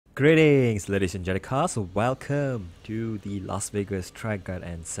Greetings, ladies and gentlemen. So welcome to the Las Vegas track guide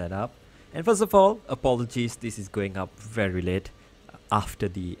and setup. And first of all, apologies, this is going up very late after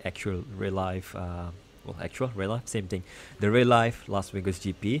the actual real life, same thing. The real life Las Vegas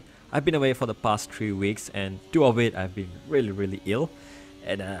GP. I've been away for the past 3 weeks, and 2 of it I've been really ill.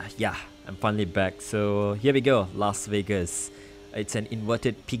 And yeah, I'm finally back. So here we go, Las Vegas. It's an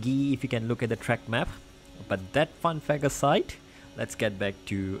inverted piggy if you can look at the track map. But that fun fact aside, let's get back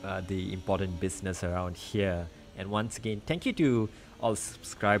to the important business around here. And once again, thank you to all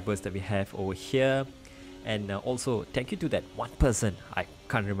subscribers that we have over here, and also thank you to that one person. I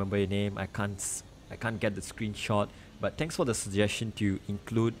can't remember your name. I can't get the screenshot, but thanks for the suggestion to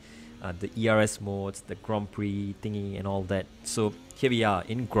include the ERS modes, the Grand Prix thingy and all that. So here we are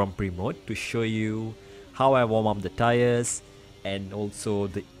in Grand Prix mode to show you how I warm up the tires and also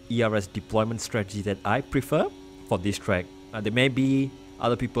the ERS deployment strategy that I prefer for this track. There may be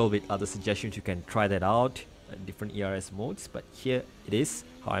other people with other suggestions. You can try that out, different ERS modes, but here it is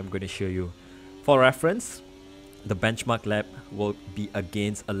how I'm going to show you. For reference, the benchmark lap will be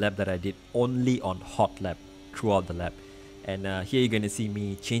against a lap that I did only on hot lap throughout the lap. And here you're going to see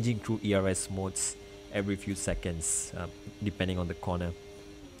me changing through ERS modes every few seconds, depending on the corner.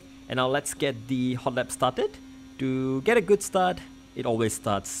 And now let's get the hot lap started. To get a good start, it always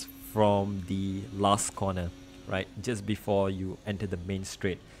starts from the last corner, right, just before you enter the main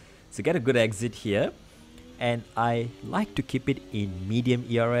straight. So get a good exit here, and I like to keep it in medium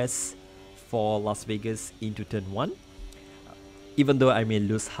ERS for Las Vegas into turn 1, even though I may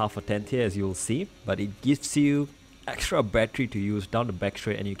lose half a tenth here, as you'll see, but it gives you extra battery to use down the back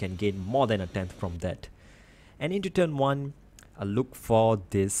straight, and you can gain more than a tenth from that. And into turn 1, I look for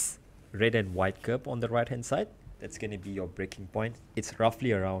this red and white curve on the right hand side. That's going to be your braking point. It's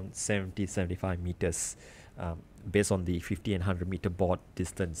roughly around 70-75 meters. Based on the 50 and 100 meter board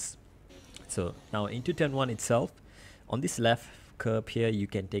distance. So now into turn 1 itself, on this left curb here, you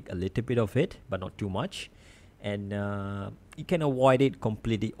can take a little bit of it, but not too much, and you can avoid it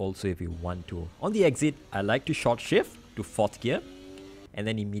completely also if you want to. On the exit, I like to short shift to 4th gear and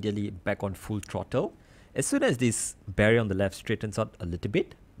then immediately back on full throttle. As soon as this barrier on the left straightens out a little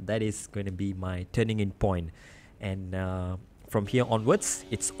bit, that is going to be my turning in point, and from here onwards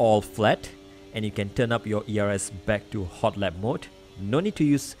it's all flat. And you can turn up your ERS back to hot lap mode. No need to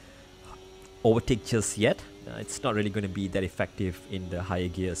use overtake just yet. It's not really going to be that effective in the higher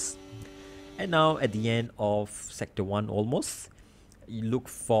gears. And now at the end of sector 1 almost, you look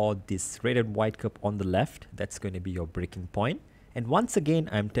for this red and white curve on the left. That's going to be your braking point. And once again,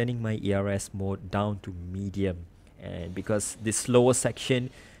 I'm turning my ERS mode down to medium. And because this slower section,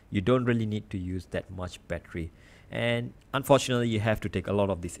 you don't really need to use that much battery. And unfortunately, you have to take a lot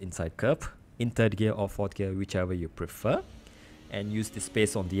of this inside curve in 3rd gear or 4th gear, whichever you prefer, and use the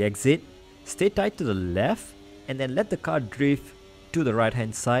space on the exit. Stay tight to the left and then let the car drift to the right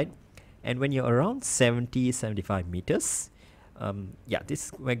hand side. And when you're around 70-75 meters, yeah, this is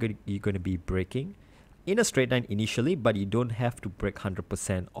where you're going to be braking in a straight line initially, but you don't have to brake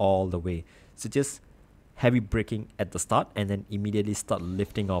 100% all the way. So just heavy braking at the start and then immediately start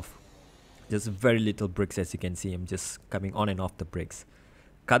lifting off. Just very little brakes, as you can see. I'm just coming on and off the brakes.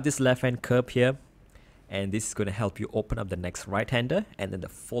 Cut this left hand curve here, and this is going to help you open up the next right hander and then the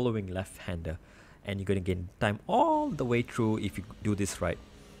following left hander, and you're going to gain time all the way through if you do this right.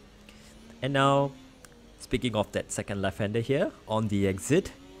 And now, speaking of that second left hander here, on the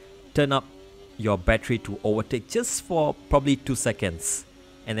exit, turn up your battery to overtake just for probably 2 seconds,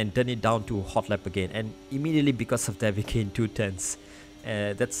 and then turn it down to hot lap again, and immediately because of that we gain 2 tenths.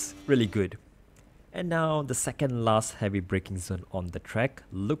 That's really good. And now the second last heavy braking zone on the track.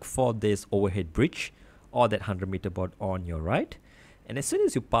 Look for this overhead bridge or that 100 meter board on your right. And as soon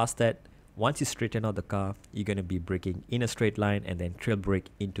as you pass that, once you straighten out the car, you're going to be braking in a straight line and then trail brake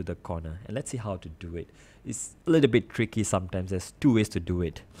into the corner. And let's see how to do it. It's a little bit tricky sometimes. There's 2 ways to do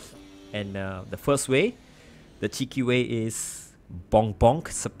it. And the first way, the cheeky way, is bonk bonk,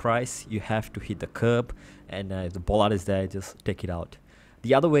 surprise. You have to hit the curb, and if the bollard is there, just take it out.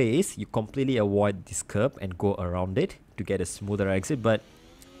 The other way is you completely avoid this curb and go around it to get a smoother exit, but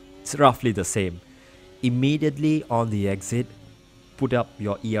it's roughly the same. Immediately on the exit, put up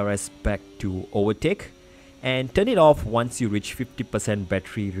your ERS back to overtake and turn it off once you reach 50%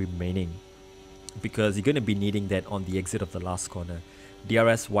 battery remaining, because you're going to be needing that on the exit of the last corner.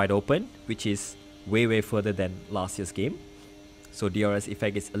 DRS wide open, which is way further than last year's game, so DRS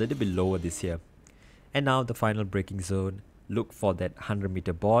effect is a little bit lower this year. And now the final braking zone. Look for that 100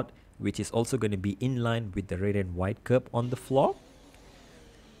 meter board, which is also going to be in line with the red and white curve on the floor,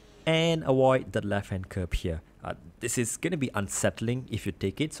 and avoid the left hand curve here. This is going to be unsettling if you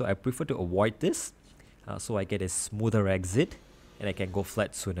take it, so I prefer to avoid this, so I get a smoother exit and I can go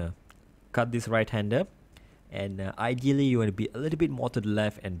flat sooner. Cut this right hander, and ideally you want to be a little bit more to the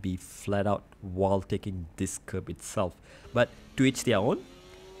left and be flat out while taking this curb itself, but to each their own.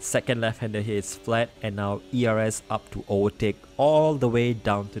 Second left hander here is flat, and now ERS up to overtake all the way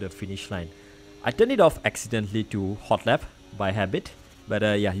down to the finish line. I turned it off accidentally to hot lap by habit, but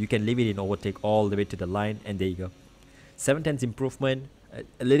yeah, you can leave it in overtake all the way to the line, and there you go. 7/10 improvement,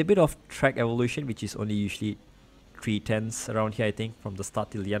 a little bit of track evolution, which is only usually 3/10 around here, I think, from the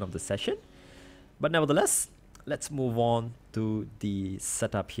start till the end of the session. But nevertheless, let's move on to the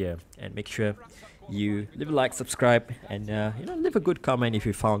setup here, and make sure you leave a like, subscribe, and leave a good comment if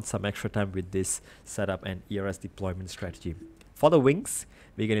you found some extra time with this setup and ERS deployment strategy. For the wings,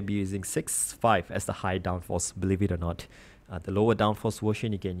 we're going to be using 6.5 as the high downforce, believe it or not. The lower downforce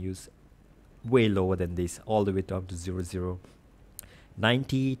version you can use way lower than this, all the way down to 0,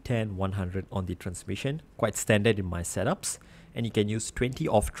 90, 10, 100 on the transmission, quite standard in my setups. And you can use 20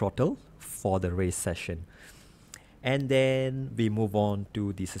 off throttle for the race session. And then we move on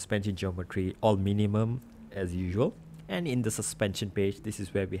to the suspension geometry, all minimum as usual. And in the suspension page, this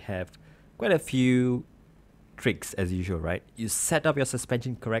is where we have quite a few tricks as usual, right? You set up your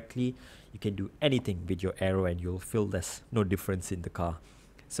suspension correctly, you can do anything with your aero and you'll feel there's no difference in the car.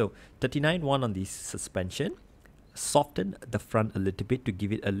 So 39.1 on the suspension, soften the front a little bit to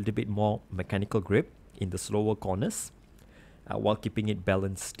give it a little bit more mechanical grip in the slower corners, while keeping it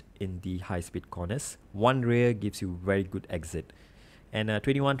balanced in the high-speed corners. One rear gives you very good exit. And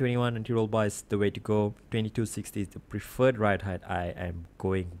 21 anti-roll bar is the way to go. 2260 is the preferred ride height I am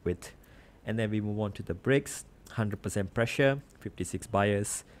going with. And then we move on to the brakes. 100% pressure, 56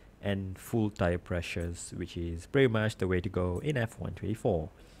 bias, and full tire pressures, which is pretty much the way to go in F124.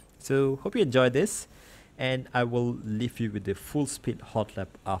 So hope you enjoyed this, and I will leave you with the full speed hot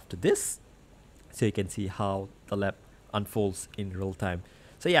lap after this, so you can see how the lap unfolds in real time.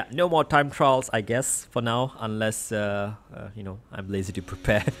 So yeah, no more time trials, I guess, for now, unless I'm lazy to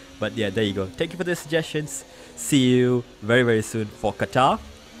prepare. But yeah, there you go. Thank you for the suggestions. See you very soon for Qatar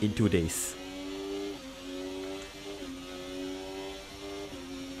in 2 days.